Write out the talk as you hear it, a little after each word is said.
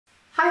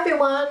Hi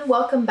everyone,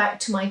 welcome back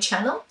to my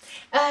channel,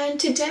 and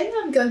today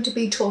I'm going to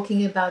be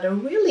talking about a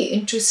really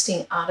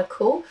interesting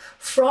article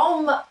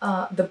from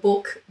the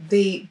book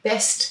The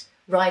Best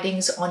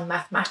Writings on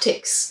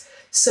Mathematics.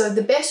 So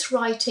The Best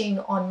Writing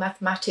on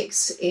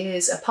Mathematics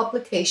is a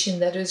publication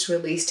that is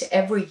released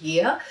every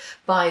year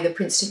by the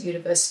Princeton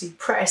University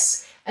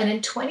Press. And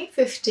in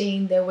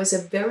 2015, there was a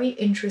very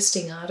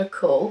interesting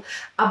article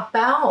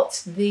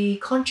about the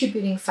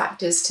contributing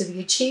factors to the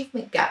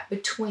achievement gap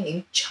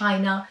between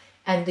China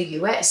and the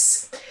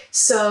US.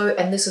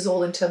 And this is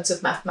all in terms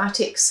of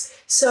mathematics.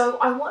 So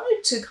I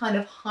wanted to kind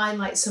of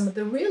highlight some of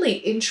the really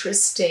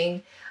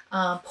interesting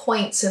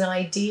points and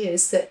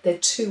ideas that the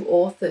two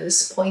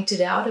authors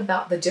pointed out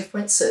about the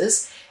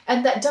differences.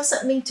 And that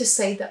doesn't mean to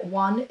say that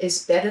one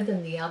is better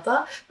than the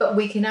other, but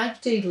we can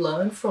actually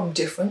learn from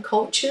different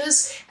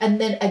cultures and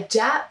then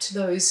adapt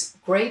those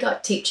great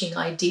teaching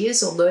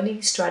ideas or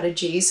learning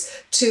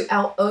strategies to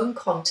our own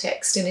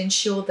context and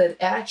ensure that it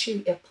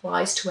actually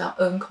applies to our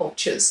own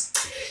cultures.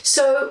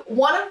 So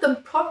one of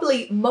the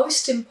probably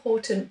most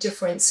important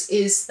difference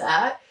is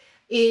that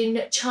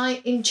in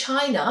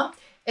China,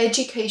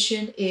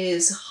 education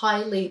is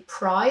highly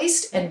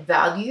prized and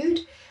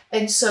valued.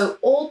 And so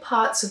all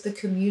parts of the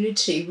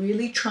community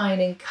really try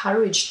and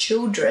encourage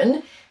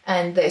children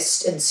and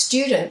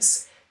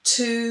students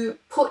to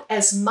put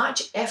as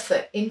much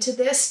effort into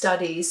their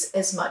studies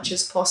as much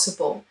as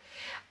possible.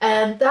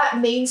 And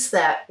that means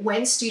that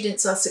when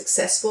students are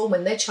successful,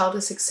 when their child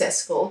is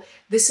successful,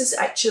 this is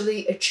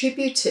actually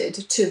attributed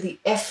to the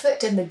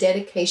effort and the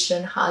dedication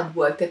and hard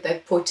work that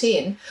they've put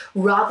in,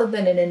 rather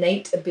than an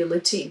innate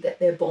ability that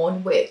they're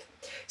born with.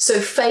 So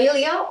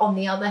failure, on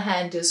the other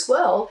hand, as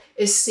well,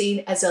 is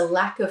seen as a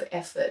lack of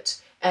effort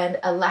and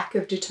a lack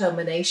of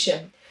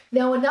determination.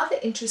 Now, another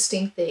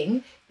interesting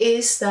thing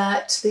is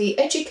that the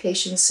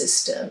education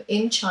system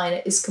in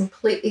China is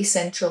completely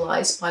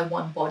centralized by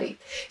one body.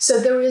 So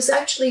there is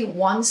actually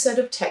one set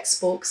of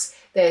textbooks,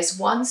 there's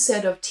one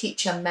set of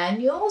teacher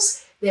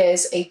manuals,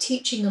 there's a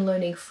teaching and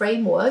learning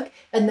framework,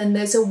 and then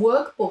there's a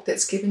workbook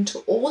that's given to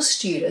all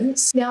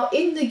students. Now,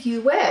 in the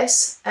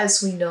US,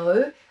 as we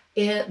know,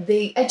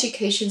 the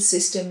education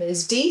system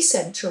is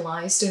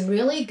decentralized and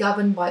really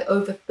governed by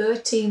over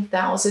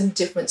 13,000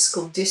 different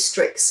school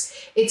districts.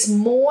 It's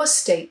more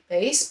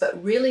state-based,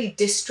 but really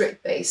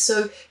district-based.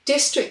 So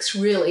districts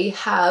really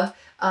have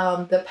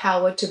the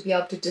power to be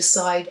able to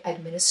decide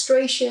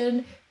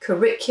administration,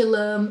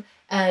 curriculum,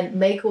 and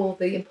make all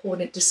the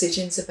important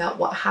decisions about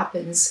what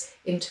happens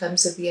in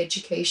terms of the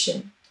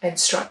education and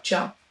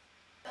structure.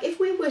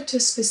 If we were to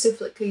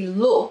specifically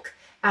look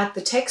at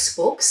the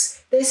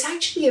textbooks, there's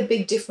actually a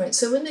big difference.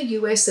 So in the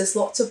US, there's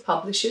lots of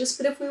publishers,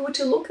 but if we were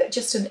to look at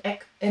just an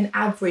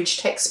average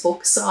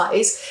textbook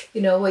size, a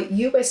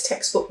US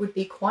textbook would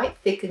be quite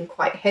thick and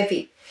quite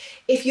heavy.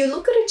 If you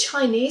look at a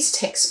Chinese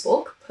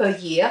textbook per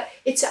year,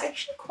 it's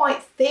actually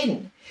quite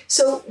thin.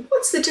 So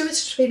what's the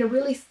difference between a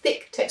really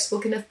thick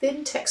textbook and a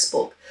thin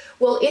textbook?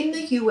 Well, in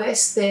the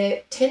US,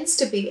 there tends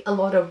to be a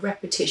lot of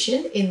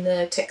repetition in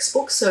the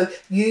textbook. So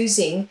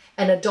using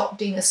and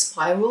adopting a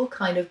spiral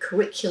kind of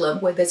curriculum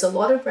where there's a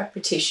lot of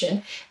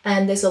repetition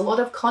and there's a lot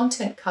of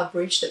content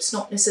coverage that's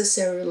not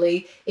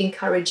necessarily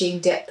encouraging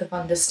depth of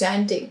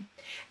understanding.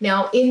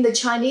 Now, in the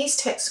Chinese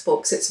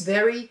textbooks, it's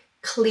very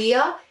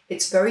clear,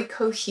 it's very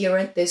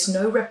coherent, there's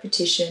no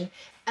repetition,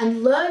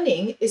 and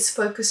learning is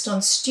focused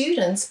on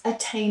students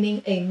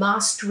attaining a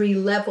mastery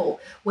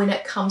level when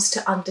it comes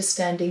to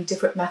understanding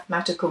different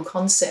mathematical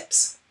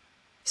concepts.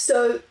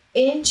 So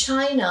in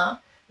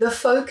China, the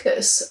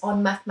focus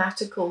on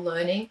mathematical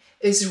learning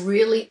is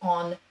really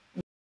on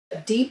a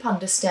deep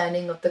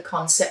understanding of the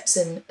concepts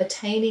and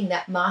attaining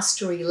that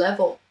mastery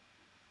level.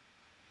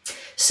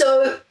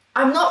 So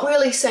I'm not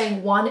really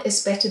saying one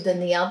is better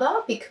than the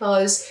other,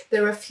 because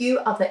there are a few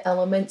other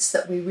elements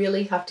that we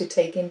really have to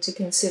take into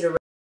consideration.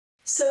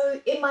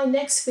 So in my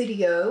next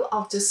video,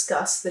 I'll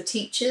discuss the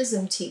teachers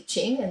and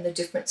teaching and the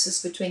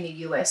differences between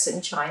the US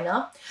and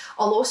China.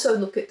 I'll also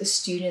look at the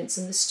students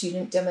and the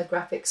student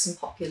demographics and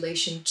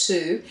population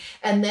too,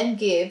 and then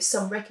give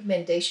some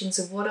recommendations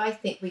of what I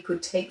think we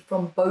could take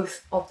from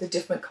both of the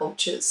different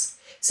cultures.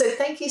 So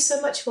thank you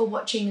so much for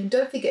watching, and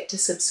don't forget to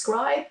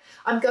subscribe.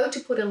 I'm going to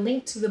put a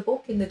link to the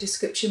book in the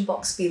description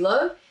box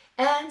below,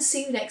 and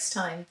see you next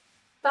time.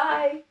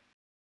 Bye.